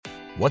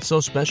What's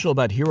so special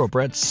about Hero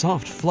Bread's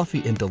soft,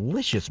 fluffy, and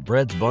delicious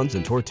breads, buns,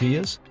 and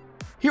tortillas?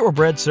 Hero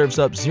Bread serves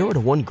up 0 to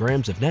 1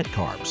 grams of net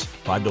carbs,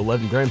 5 to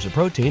 11 grams of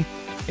protein,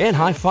 and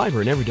high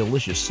fiber in every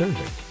delicious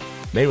serving.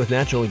 Made with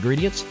natural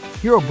ingredients,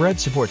 Hero Bread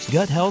supports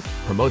gut health,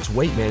 promotes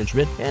weight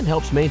management, and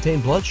helps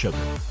maintain blood sugar.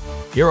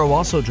 Hero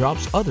also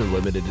drops other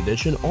limited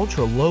edition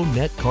ultra-low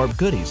net carb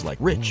goodies like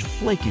rich,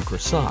 flaky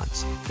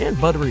croissants and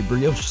buttery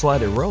brioche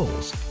slider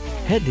rolls.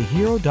 Head to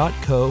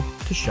hero.co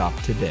to shop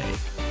today.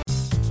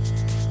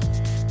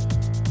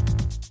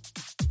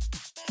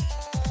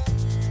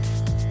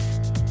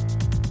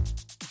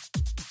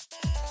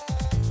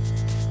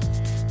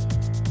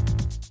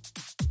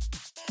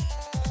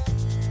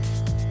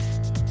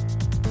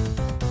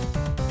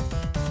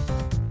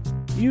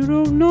 You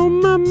don't know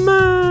my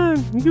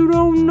mind, you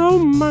don't know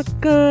my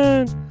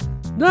kind.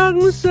 Dark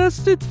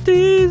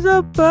necessities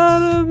are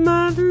part of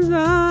my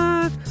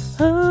design.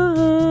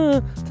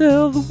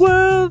 Tell the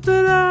world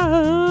that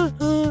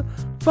I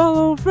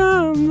follow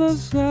from the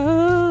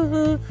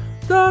sun.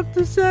 Dark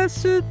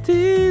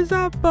necessities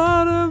are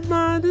part of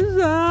my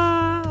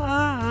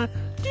design.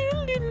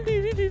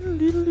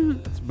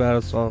 It's a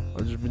battle song.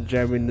 I've just been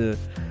jamming the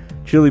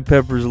Chili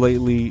Peppers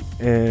lately,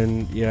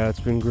 and yeah, it's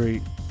been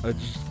great. I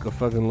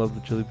fucking love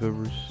the Chili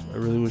Peppers. I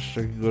really wish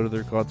I could go to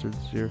their concert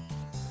this year.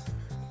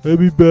 That'd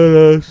be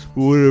badass,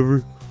 but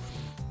whatever.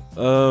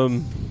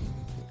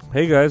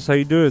 Hey guys, how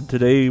you doing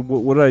today?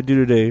 What did I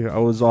do today? I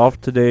was off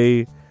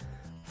today.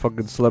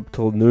 Fucking slept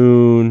till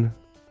noon.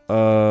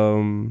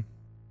 Ate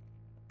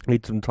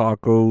some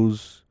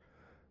tacos.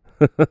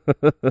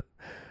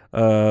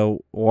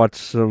 Watched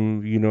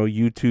some,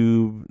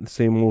 YouTube,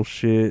 same old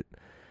shit.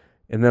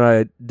 And then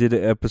I did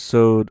an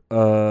episode,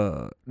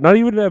 not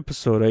even an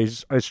episode,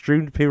 I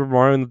streamed Paper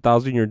Mario and the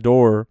Thousand-Year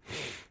Door,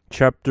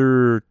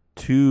 Chapter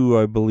 2,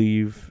 I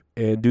believe,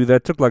 and dude,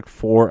 that took like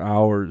 4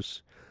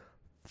 hours.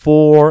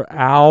 4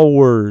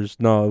 hours!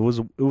 No, it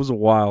was a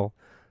while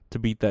to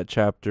beat that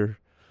chapter.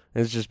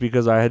 And it's just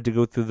because I had to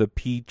go through the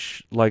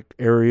Peach,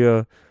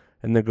 area,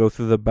 and then go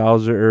through the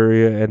Bowser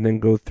area, and then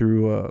go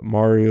through,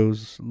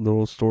 Mario's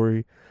little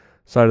side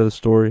of the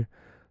story.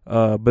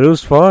 But it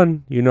was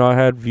fun. I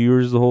had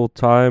viewers the whole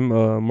time.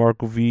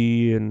 Marco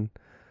V and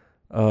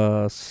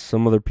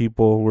some other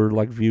people were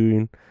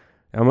viewing.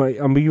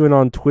 I'm even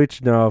on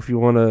Twitch now. If you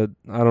want to,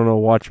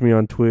 watch me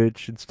on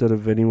Twitch instead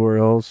of anywhere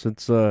else,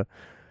 it's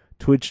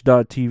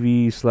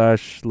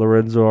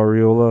twitch.tv/Lorenzo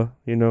Ariola.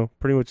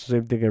 Pretty much the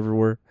same thing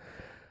everywhere.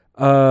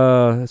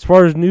 As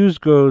far as news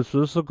goes, so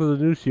let's look at the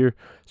news here.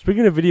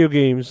 Speaking of video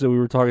games that we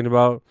were talking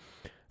about,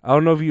 I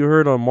don't know if you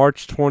heard on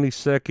March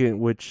 22nd,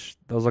 which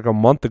that was like a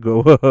month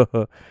ago,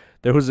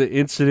 there was an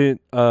incident,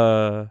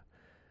 I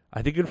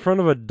think in front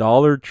of a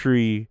Dollar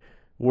Tree,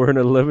 where an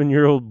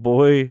 11-year-old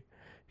boy,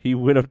 he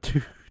went up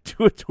to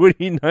a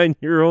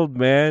 29-year-old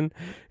man,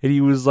 and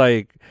he was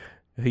like,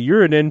 "Hey,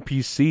 you're an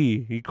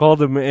NPC." He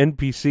called him an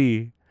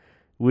NPC,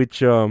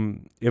 which,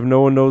 if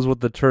no one knows what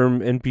the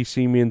term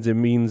NPC means, it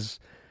means,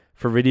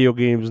 for video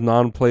games,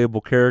 non-playable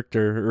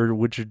character, or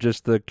which are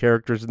just the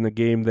characters in the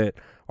game that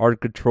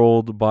aren't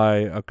controlled by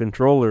a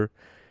controller.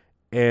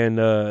 And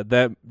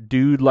that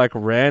dude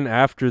ran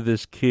after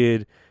this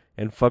kid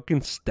and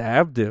fucking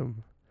stabbed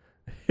him.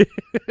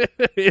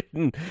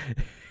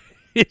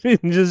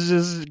 it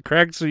just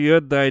cracks me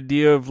up, the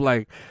idea of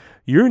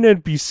you're an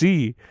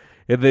NPC,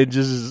 and then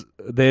just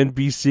the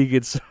NPC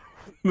gets so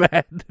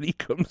mad that he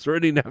comes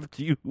running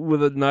after you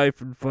with a knife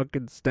and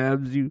fucking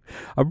stabs you.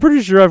 I'm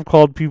pretty sure I've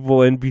called people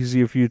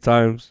NPC a few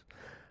times.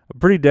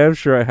 I'm pretty damn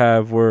sure I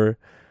have, where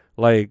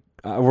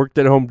I worked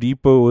at Home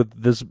Depot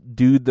with this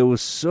dude that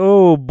was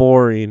so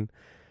boring,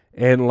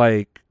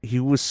 and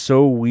he was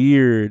so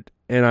weird,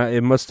 and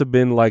it must have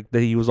been that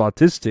he was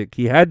autistic.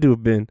 He had to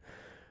have been,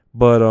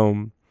 but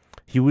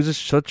he was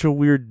just such a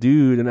weird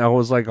dude, and I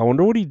was like, I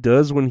wonder what he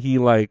does when he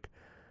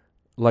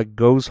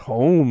goes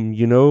home,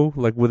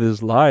 with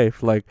his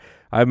life. I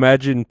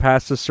imagine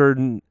past a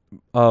certain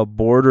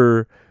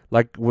border,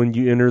 when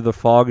you enter the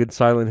fog in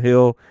Silent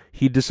Hill,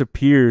 he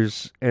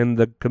disappears, and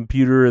the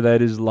computer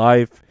that is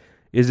life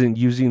isn't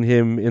using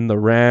him in the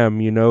RAM,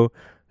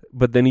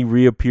 but then he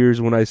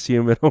reappears when I see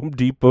him at Home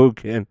Depot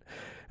again.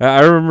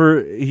 I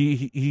remember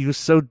he was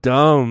so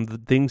dumb, the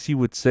things he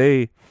would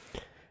say.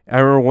 I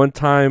remember one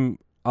time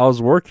I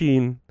was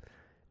working,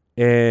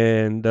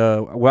 and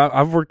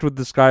I've worked with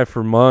this guy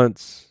for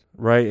months,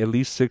 right? At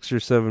least 6 or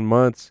 7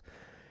 months.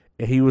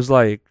 And he was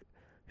like,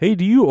 "Hey,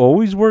 do you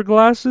always wear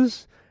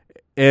glasses?"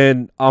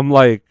 And I'm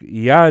like,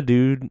 "Yeah,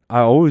 dude,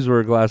 I always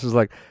wear glasses."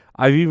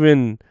 I've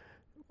even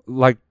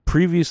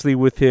previously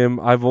with him,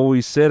 I've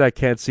always said I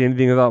can't see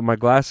anything without my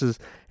glasses.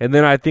 And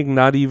then I think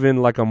not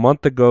even a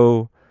month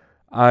ago,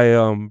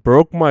 I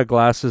broke my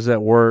glasses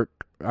at work.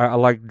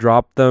 I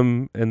dropped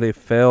them and they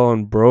fell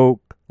and broke,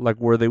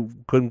 where they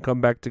couldn't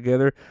come back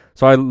together.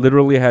 So I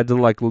literally had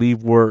to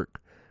leave work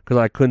because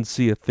I couldn't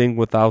see a thing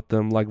without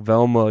them, like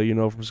Velma,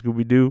 from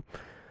Scooby-Doo.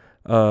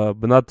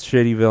 But not the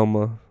shady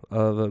Velma,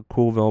 the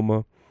cool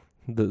Velma.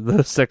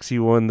 The sexy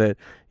one that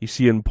you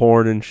see in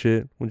porn and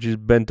shit when she's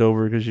bent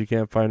over because she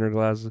can't find her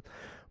glasses.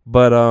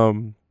 But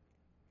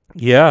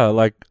yeah,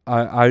 like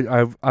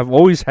I've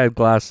always had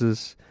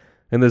glasses,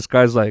 and this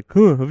guy's like,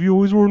 "Huh, have you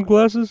always worn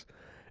glasses?"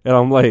 And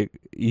I'm like,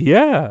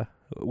 "Yeah."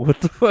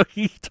 What the fuck are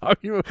you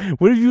talking about?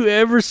 When have you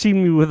ever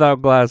seen me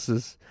without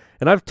glasses?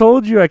 And I've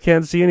told you I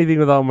can't see anything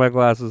without my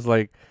glasses.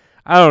 Like,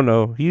 I don't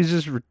know. He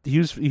was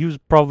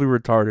probably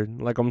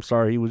retarded. Like, I'm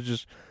sorry, he was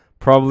just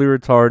probably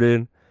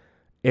retarded.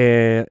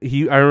 And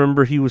I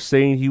remember he was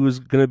saying he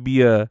was gonna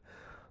be a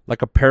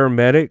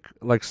paramedic,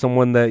 like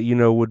someone that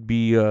would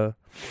be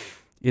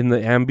in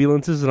the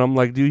ambulances, and I'm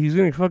like, dude, he's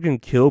gonna fucking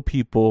kill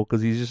people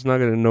because he's just not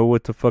gonna know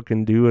what to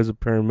fucking do as a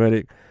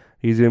paramedic.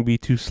 He's gonna be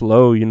too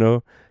slow, you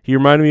know. He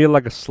reminded me of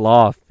like a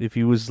sloth. If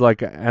he was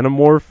like an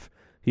anamorph,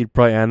 he'd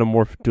probably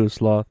anamorph into a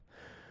sloth.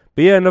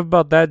 But yeah, enough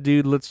about that,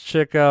 dude. Let's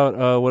check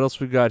out what else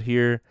we got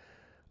here.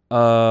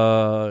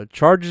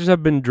 Charges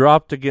have been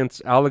dropped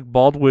against Alec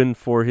Baldwin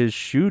for his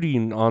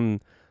shooting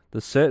on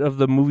the set of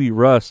the movie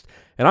Rust,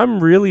 and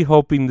I'm really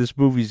hoping this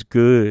movie's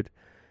good.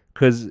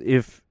 Because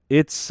if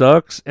it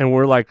sucks and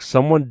we're like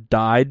someone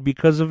died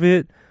because of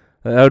it,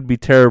 that would be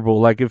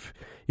terrible. Like if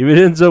it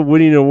ends up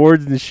winning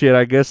awards and shit,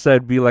 I guess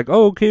I'd be like,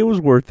 oh, okay, it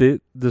was worth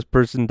it. This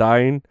person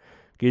dying,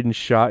 getting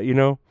shot, you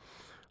know.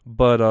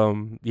 But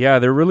yeah,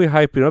 they're really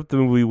hyping up the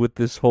movie with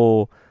this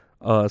whole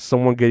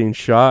someone getting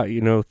shot,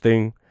 you know,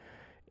 thing.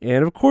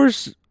 And of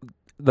course,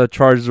 the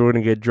charges are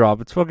gonna get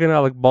dropped. It's fucking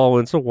Alec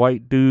Baldwin. It's a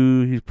white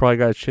dude. He's probably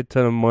got a shit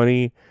ton of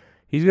money.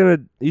 He's gonna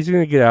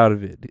get out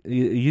of it.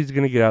 He's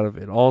gonna get out of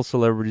it. All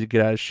celebrities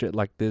get out of shit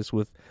like this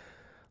with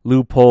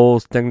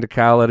loopholes,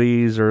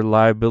 technicalities, or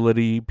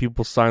liability.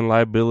 People sign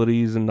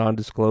liabilities and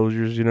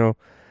non-disclosures, you know.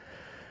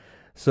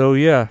 So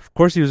yeah, of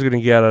course he was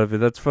gonna get out of it.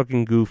 That's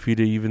fucking goofy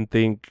to even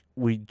think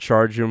we'd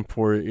charge him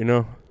for it, you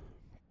know.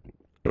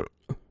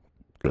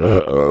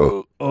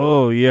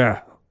 Oh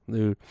yeah,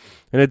 dude.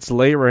 And it's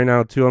late right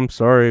now too. I'm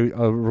sorry,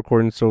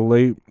 recording so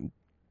late.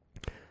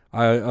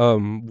 I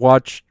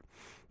watched.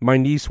 My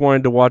niece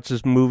wanted to watch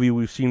this movie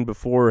we've seen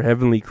before,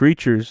 Heavenly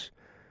Creatures.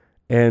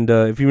 And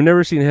if you've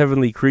never seen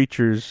Heavenly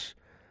Creatures,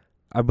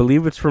 I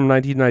believe it's from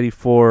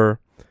 1994.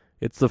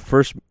 It's the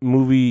first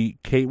movie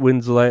Kate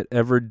Winslet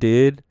ever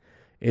did,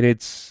 and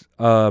it's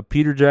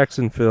Peter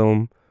Jackson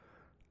film,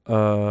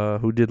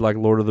 who did like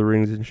Lord of the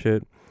Rings and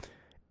shit.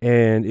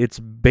 And it's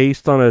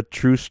based on a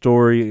true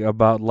story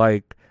about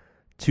like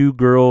two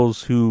little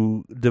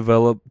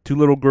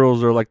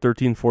girls are like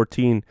 13,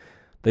 14.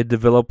 They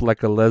develop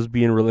like a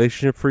lesbian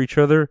relationship for each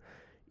other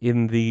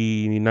in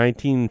the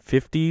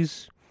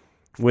 1950s,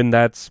 when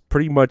that's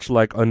pretty much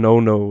like a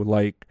no-no.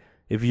 Like,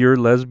 if you're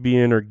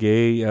lesbian or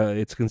gay,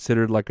 it's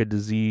considered like a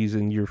disease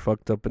and you're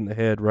fucked up in the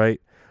head, right?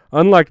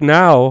 Unlike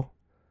now.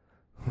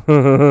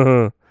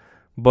 But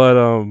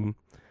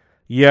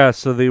yeah,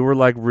 so they were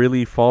like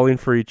really falling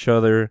for each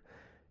other,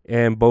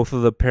 and both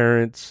of the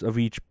parents of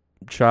each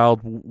child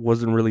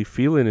wasn't really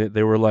feeling it.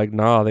 They were like,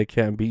 nah, they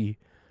can't be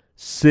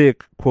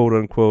sick, quote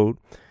unquote.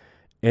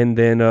 And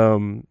then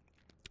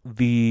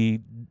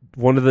the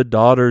one of the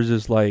daughters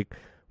is like,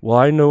 well,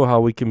 I know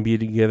how we can be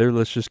together.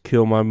 Let's just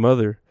kill my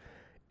mother.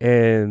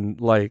 And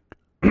like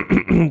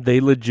they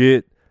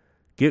legit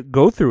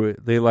go through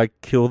it. They like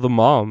kill the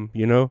mom,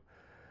 you know?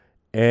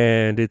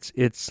 And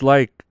it's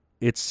like,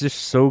 it's just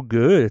so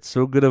good. It's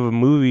so good of a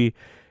movie.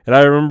 And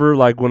I remember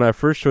like when I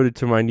first showed it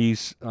to my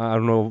niece, I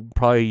don't know,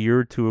 probably a year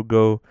or two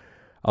ago,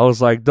 I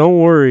was like, don't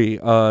worry,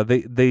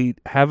 they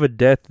have a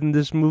death in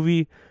this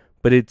movie,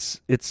 but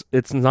it's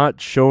not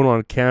shown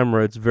on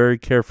camera. It's very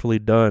carefully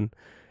done.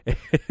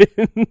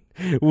 And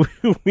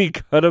we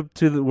cut up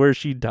to where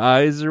she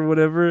dies or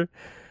whatever.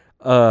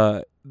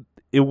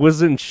 It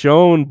wasn't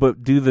shown,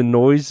 but do the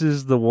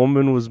noises the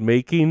woman was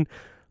making,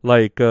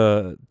 like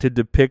to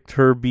depict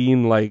her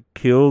being like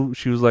killed,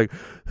 she was like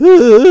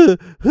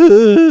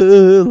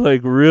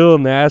like real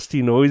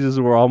nasty noises,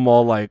 where I'm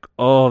all like,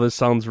 oh, this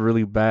sounds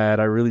really bad.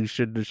 I really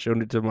shouldn't have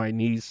shown it to my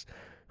niece,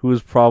 who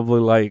was probably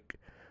like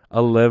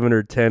 11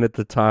 or 10 at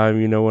the time,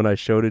 you know, when I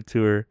showed it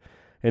to her.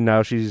 And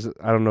now she's,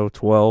 I don't know,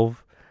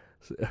 12.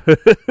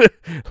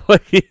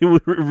 Like, it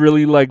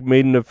really like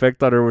made an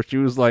effect on her, where she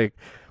was like,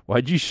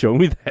 why'd you show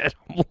me that?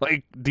 I'm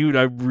like, dude,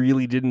 I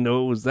really didn't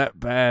know it was that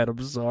bad.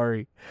 I'm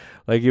sorry.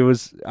 Like, it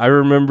was, I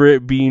remember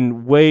it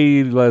being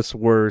way less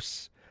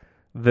worse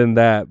than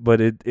that, but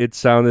it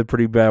sounded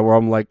pretty bad, where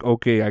I'm like,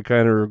 okay, I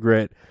kind of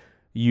regret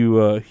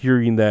you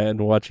hearing that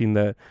and watching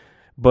that.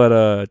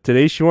 But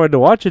today she wanted to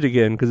watch it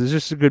again because it's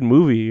just a good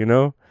movie, you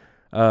know?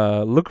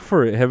 Look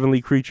for it,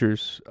 Heavenly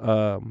Creatures.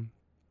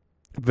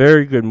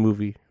 Very good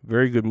movie.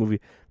 Very good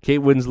movie. Kate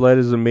Winslet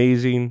is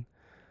amazing.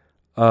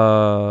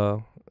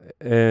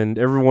 And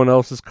everyone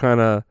else is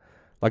kind of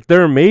like,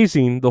 they're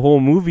amazing. The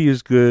whole movie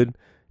is good.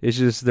 It's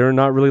just they're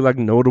not really like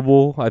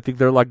notable. I think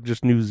they're like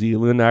just New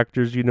Zealand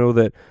actors, you know,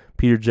 that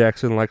Peter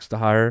Jackson likes to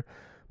hire.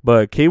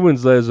 But Kate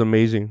Winslet is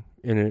amazing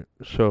in it.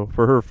 So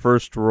for her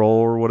first role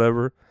or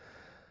whatever.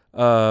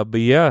 But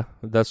yeah,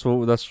 that's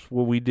what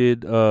we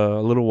did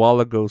a little while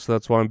ago. So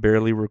that's why I'm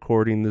barely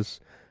recording this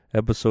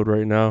episode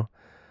right now.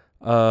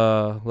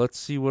 Let's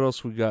see what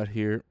else we got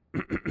here.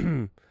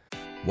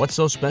 What's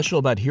so special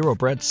about Hero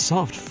Bread's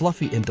soft,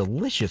 fluffy, and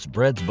delicious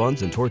breads,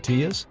 buns, and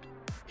tortillas?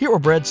 Hero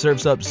Bread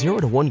serves up 0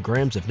 to 1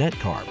 grams of net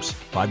carbs,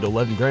 5 to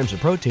 11 grams of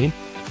protein,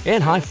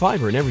 and high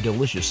fiber in every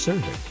delicious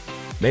serving.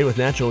 Made with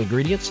natural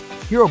ingredients,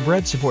 Hero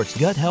Bread supports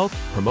gut health,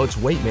 promotes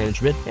weight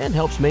management, and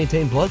helps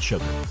maintain blood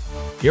sugar.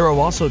 Hero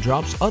also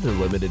drops other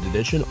limited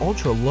edition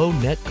ultra-low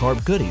net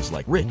carb goodies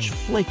like rich,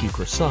 flaky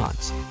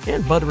croissants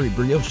and buttery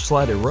brioche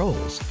slider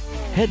rolls.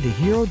 Head to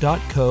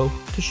hero.co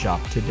to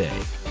shop today.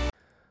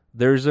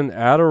 There's an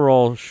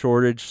Adderall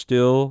shortage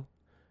still,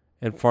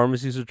 and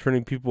pharmacies are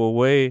turning people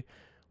away,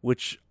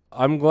 which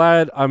I'm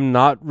glad I'm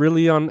not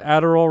really on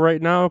Adderall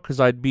right now,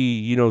 because I'd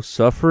be,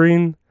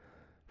 suffering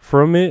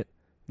from it,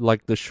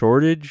 like the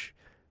shortage.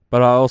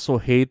 But I also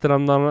hate that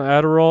I'm not on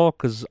Adderall,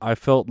 because I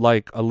felt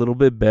like a little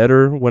bit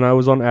better when I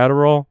was on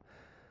Adderall.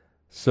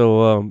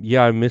 So,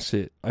 yeah, I miss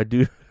it. I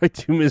do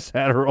miss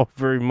Adderall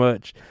very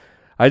much.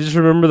 I just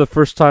remember the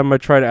first time I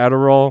tried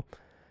Adderall,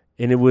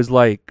 and it was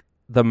like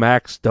the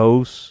max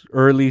dose,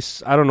 or at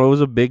least, I don't know, it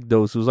was a big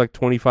dose. It was like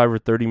 25 or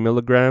 30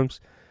 milligrams.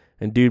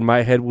 And dude,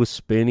 my head was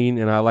spinning,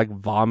 and I like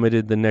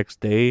vomited the next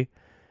day.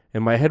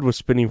 And my head was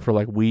spinning for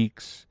like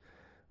weeks,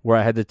 where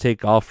I had to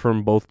take off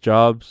from both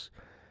jobs.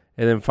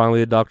 And then finally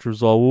the doctor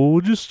was all, well,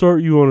 we'll just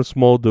start you on a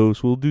small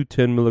dose. We'll do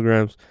 10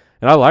 milligrams.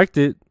 And I liked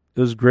it.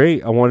 It was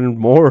great. I wanted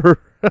more.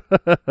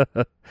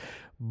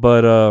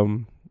 But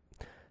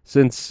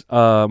since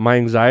my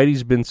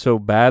anxiety's been so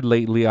bad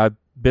lately, I've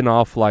been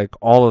off like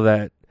all of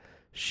that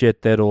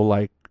shit that'll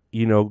like,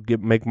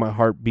 make my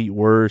heart beat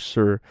worse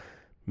or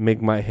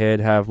make my head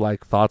have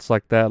like thoughts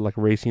like that, like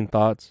racing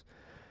thoughts.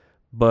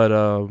 But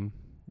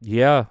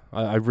yeah,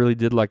 I really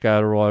did like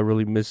Adderall. I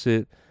really miss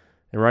it.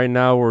 And right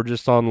now we're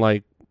just on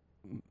like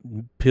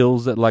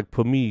pills that like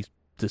put me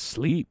to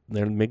sleep.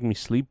 They make me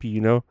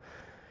sleepy,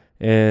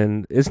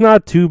 And it's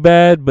not too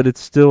bad, but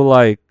it's still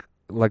like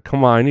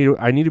come on,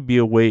 I need to be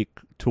awake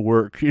to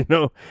work,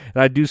 And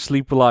I do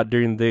sleep a lot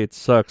during the day. It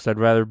sucks. I'd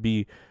rather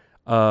be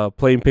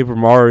playing Paper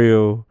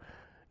Mario,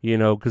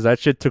 because that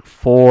shit took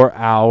 4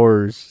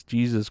 hours.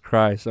 Jesus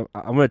Christ. I'm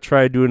going to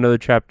try to do another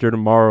chapter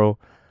tomorrow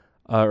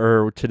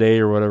or today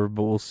or whatever,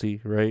 but we'll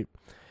see, right?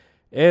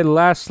 And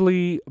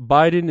lastly,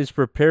 Biden is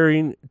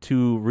preparing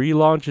to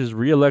relaunch his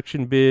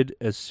re-election bid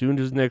as soon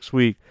as next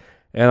week.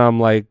 And I'm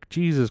like,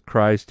 Jesus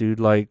Christ,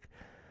 dude. Like,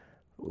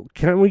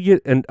 can't we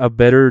get a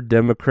better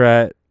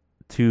Democrat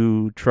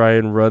to try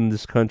and run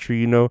this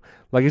country,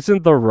 Like,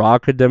 isn't The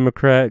Rock a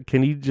Democrat?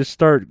 Can he just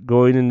start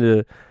going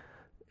into,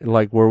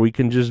 like, where we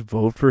can just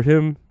vote for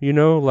him,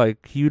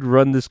 Like, he'd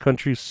run this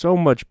country so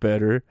much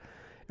better.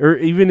 Or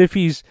even if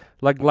he's,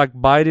 like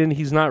Biden,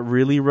 he's not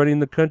really running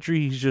the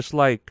country. He's just,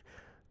 like,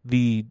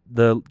 the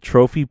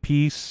trophy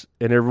piece,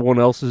 and everyone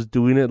else is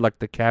doing it, like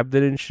the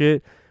cabinet and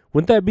shit.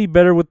 Wouldn't that be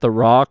better with The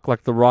Rock?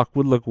 Like, The Rock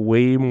would look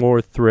way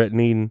more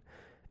threatening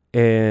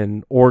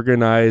and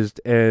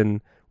organized and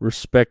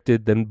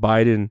respected than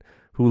Biden,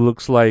 who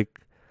looks like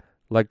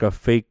a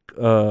fake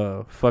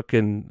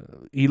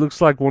he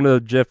looks like one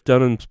of Jeff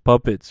Dunham's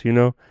puppets,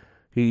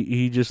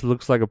 He just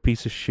looks like a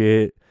piece of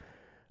shit.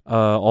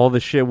 All the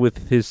shit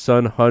with his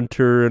son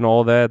Hunter and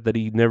all that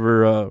he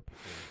never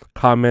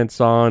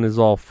comments on is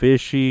all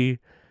fishy.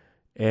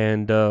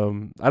 And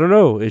I don't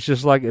know, it's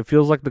just like it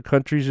feels like the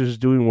country's just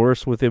doing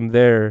worse with him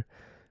there,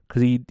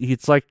 because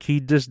it's like he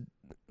just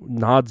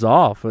nods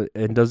off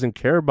and doesn't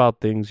care about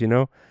things,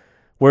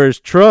 whereas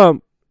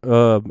Trump,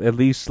 at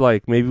least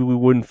like maybe we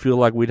wouldn't feel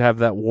like we'd have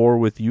that war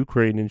with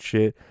Ukraine and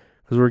shit,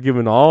 because we're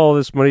giving all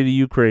this money to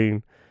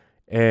Ukraine,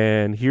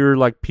 and here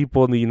like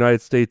people in the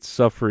United States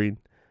suffering,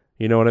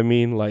 you know what I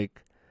mean?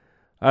 Like,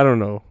 I don't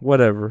know,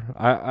 whatever.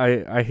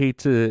 I hate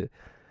to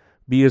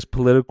be as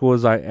political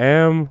as I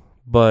am,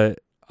 but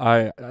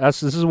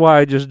this is why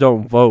I just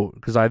don't vote,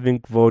 because I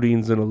think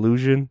voting's an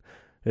illusion.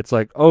 It's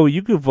like, oh,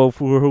 you can vote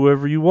for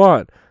whoever you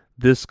want,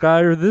 this guy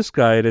or this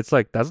guy, and it's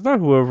like, that's not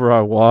whoever I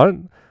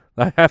want.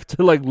 I have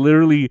to like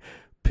literally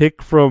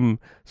pick from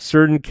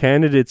certain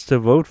candidates to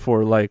vote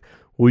for. Like,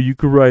 well, you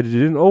could write it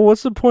in. Oh,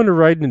 what's the point of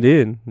writing it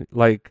in?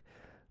 Like,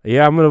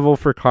 yeah, I'm gonna vote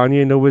for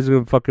Kanye. Nobody's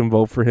gonna fucking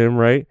vote for him,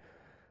 right?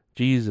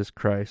 Jesus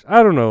Christ.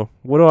 I don't know.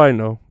 What do I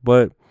know?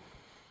 But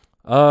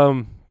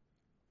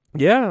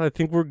yeah, I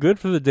think we're good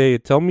for the day.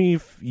 Tell me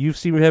if you've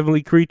seen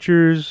Heavenly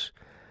Creatures,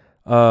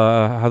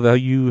 how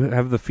you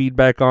have the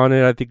feedback on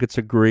it. I think it's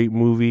a great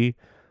movie.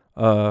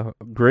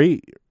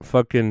 Great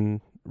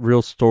fucking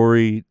real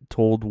story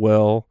told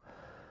well.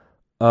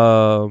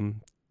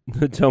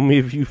 Tell me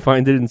if you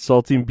find it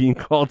insulting being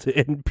called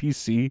an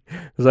NPC,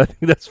 because I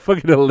think that's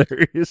fucking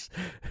hilarious.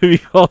 If you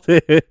called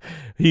it,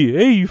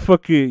 hey,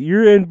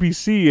 you're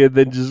NPC, and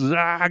then just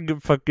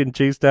get fucking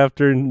chased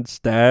after and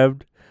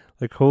stabbed.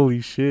 Like, holy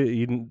shit,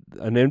 an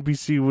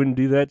NPC wouldn't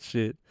do that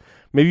shit.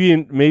 Maybe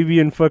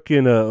in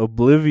fucking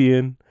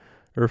Oblivion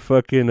or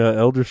fucking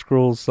Elder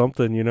Scrolls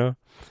something, Is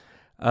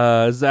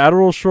the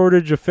Adderall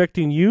shortage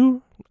affecting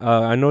you?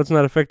 I know it's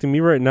not affecting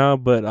me right now,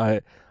 but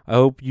I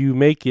hope you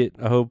make it.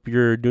 I hope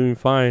you're doing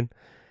fine.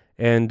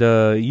 And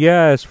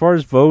yeah, as far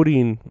as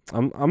voting,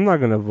 I'm not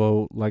gonna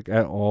vote like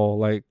at all.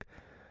 Like,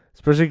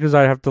 especially because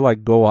I have to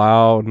like go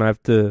out and I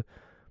have to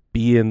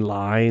be in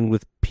line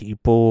with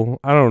people.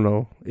 I don't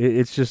know.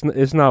 It's just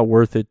it's not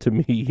worth it to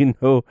me, you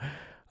know.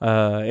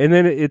 And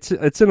then it's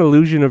an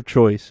illusion of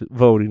choice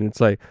voting.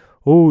 It's like,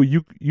 oh,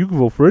 you can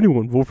vote for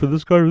anyone, vote for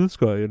this guy or this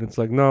guy, and it's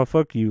like, no,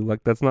 fuck you.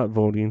 Like that's not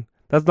voting.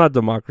 That's not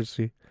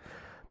democracy.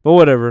 But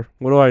whatever.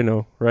 What do I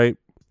know, right?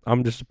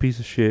 I'm just a piece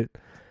of shit.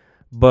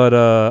 But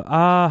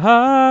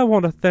I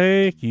want to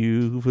thank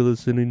you for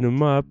listening to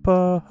my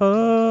podcast.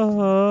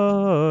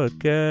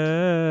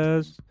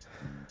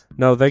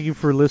 No, thank you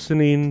for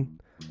listening.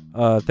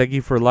 Thank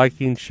you for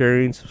liking,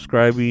 sharing,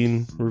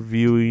 subscribing,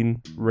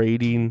 reviewing,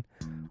 rating,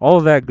 all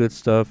of that good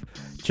stuff.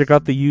 Check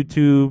out the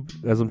YouTube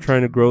as I'm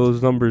trying to grow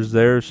those numbers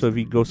there. So if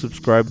you go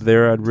subscribe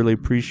there, I'd really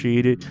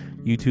appreciate it.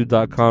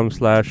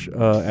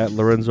 YouTube.com/at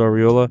Lorenzo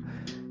Ariola.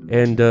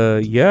 And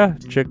yeah,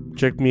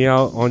 check me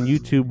out on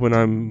YouTube when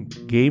I'm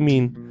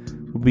gaming.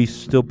 We'll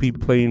still be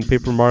playing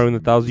Paper Mario and the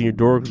 1,000-Year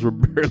Door because we're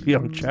barely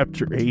on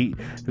Chapter 8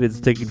 and it's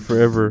taking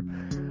forever.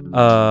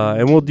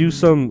 And we'll do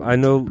some, I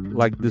know,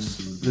 like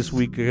this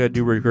week I gotta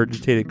do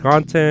regurgitated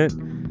content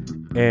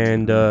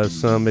and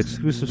some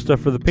exclusive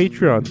stuff for the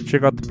Patreon. So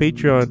check out the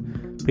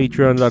Patreon,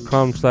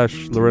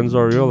 patreon.com/Lorenzo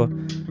Ariola.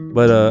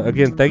 But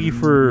again, thank you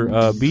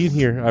for being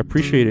here. I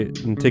appreciate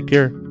it, and take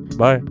care.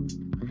 Bye.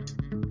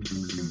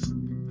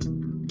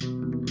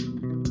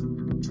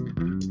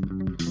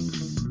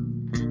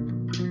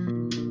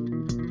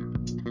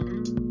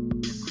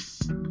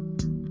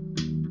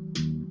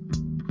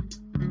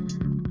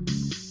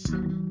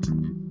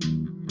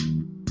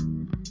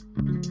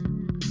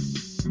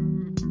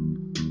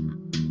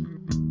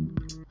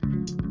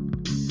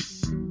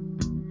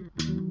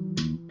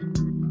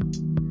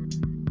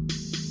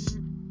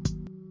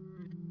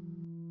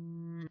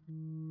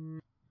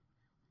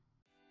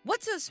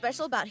 What's so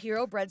special about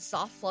Hero Bread's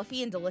soft,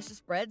 fluffy, and delicious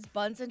breads,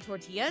 buns, and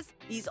tortillas?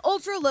 These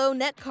ultra-low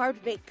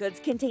net-carb baked goods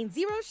contain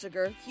zero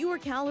sugar, fewer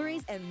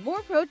calories, and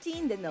more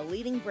protein than the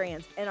leading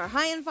brands, and are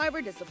high in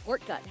fiber to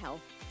support gut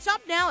health.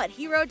 Shop now at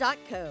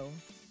Hero.co.